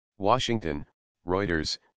Washington,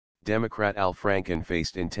 Reuters. Democrat Al-Franken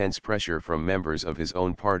faced intense pressure from members of his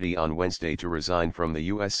own party on Wednesday to resign from the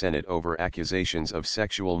U.S. Senate over accusations of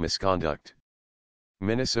sexual misconduct.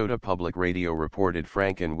 Minnesota Public Radio reported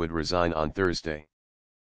Franken would resign on Thursday.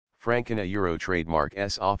 Franken, a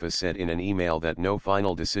Trademark's office, said in an email that no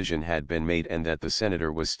final decision had been made and that the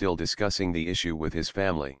senator was still discussing the issue with his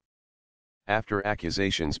family. After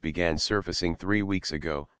accusations began surfacing 3 weeks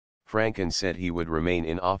ago, Franken said he would remain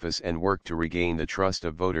in office and work to regain the trust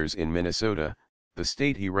of voters in Minnesota, the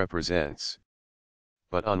state he represents.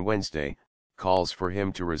 But on Wednesday, calls for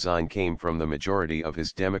him to resign came from the majority of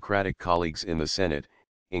his Democratic colleagues in the Senate,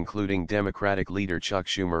 including Democratic leader Chuck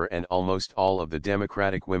Schumer and almost all of the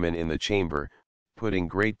Democratic women in the chamber, putting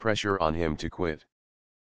great pressure on him to quit.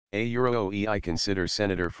 I consider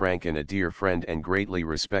Senator Franken a dear friend and greatly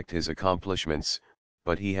respect his accomplishments,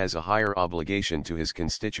 but he has a higher obligation to his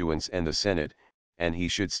constituents and the Senate, and he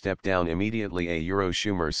should step down immediately,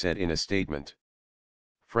 Schumer said in a statement.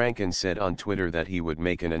 Franken said on Twitter that he would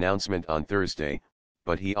make an announcement on Thursday,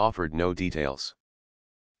 but he offered no details.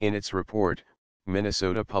 In its report,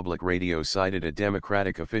 Minnesota Public Radio cited a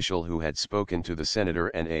Democratic official who had spoken to the senator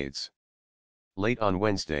and aides. Late on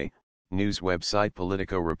Wednesday, news website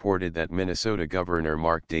Politico reported that Minnesota Governor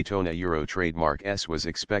Mark Dayton Trademark was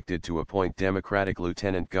expected to appoint Democratic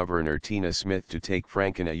Lieutenant Governor Tina Smith to take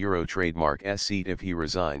Franken Trademark seat if he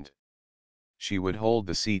resigned. She would hold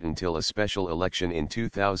the seat until a special election in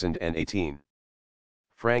 2018.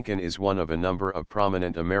 Franken is one of a number of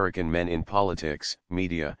prominent American men in politics,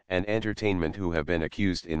 media, and entertainment who have been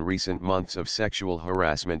accused in recent months of sexual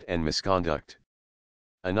harassment and misconduct.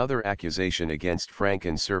 Another accusation against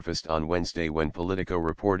Franken surfaced on Wednesday when Politico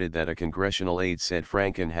reported that a congressional aide said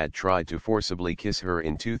Franken had tried to forcibly kiss her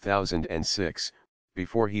in 2006,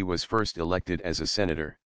 before he was first elected as a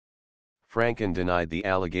senator. Franken denied the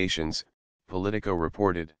allegations, Politico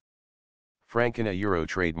reported. Franken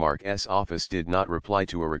Trademark's office did not reply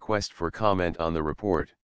to a request for comment on the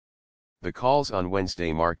report. The calls on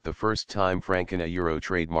Wednesday marked the first time Franken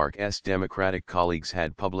Trademark's Democratic colleagues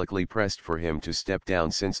had publicly pressed for him to step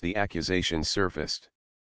down since the accusations surfaced.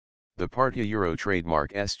 The party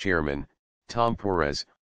Trademark's chairman, Tom Perez,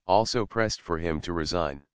 also pressed for him to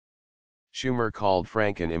resign. Schumer called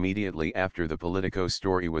Franken immediately after the Politico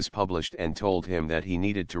story was published and told him that he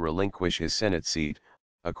needed to relinquish his Senate seat,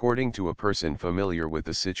 according to a person familiar with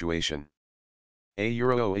the situation.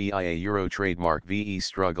 Trademark VE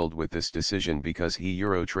struggled with this decision because he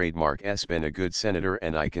Trademark's been a good senator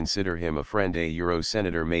and I consider him a friend.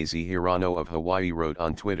 Senator Mazie Hirono of Hawaii wrote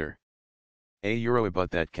on Twitter.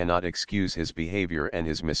 But that cannot excuse his behavior and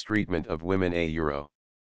his mistreatment of women.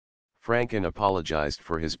 Franken apologized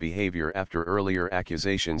for his behavior after earlier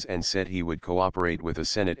accusations and said he would cooperate with a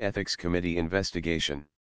Senate Ethics Committee investigation.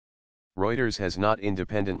 Reuters has not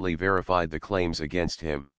independently verified the claims against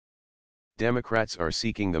him. Democrats are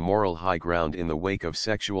seeking the moral high ground in the wake of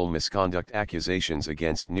sexual misconduct accusations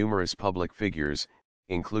against numerous public figures,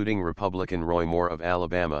 including Republican Roy Moore of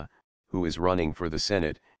Alabama, who is running for the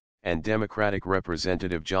Senate, and Democratic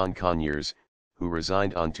Representative John Conyers, who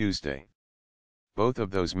resigned on Tuesday. Both of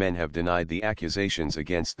those men have denied the accusations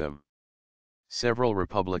against them. Several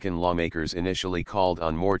Republican lawmakers initially called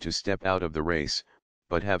on Moore to step out of the race,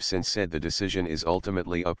 but have since said the decision is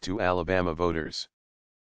ultimately up to Alabama voters.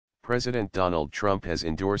 President Donald Trump has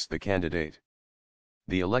endorsed the candidate.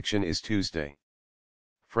 The election is Tuesday.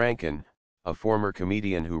 Franken, a former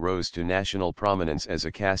comedian who rose to national prominence as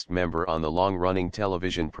a cast member on the long-running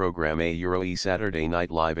television program Saturday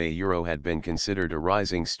Night Live had been considered a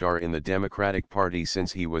rising star in the Democratic Party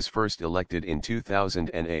since he was first elected in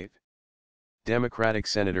 2008. Democratic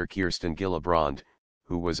Senator Kirsten Gillibrand,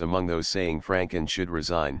 who was among those saying Franken should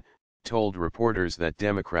resign, told reporters that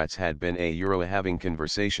Democrats had been having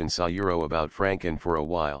conversations about Franken for a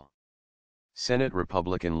while. Senate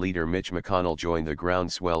Republican leader Mitch McConnell joined the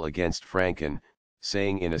groundswell against Franken,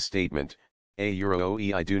 saying in a statement,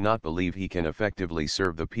 I do not believe he can effectively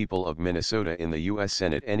serve the people of Minnesota in the U.S.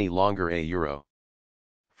 Senate any longer.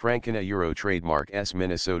 Franken Trademark's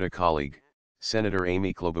Minnesota colleague, Senator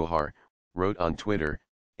Amy Klobuchar, wrote on Twitter,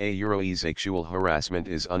 sexual harassment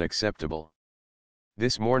is unacceptable.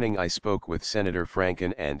 This morning I spoke with Senator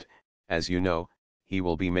Franken and, as you know, he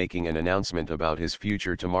will be making an announcement about his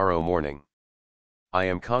future tomorrow morning. I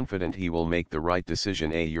am confident he will make the right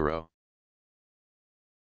decision.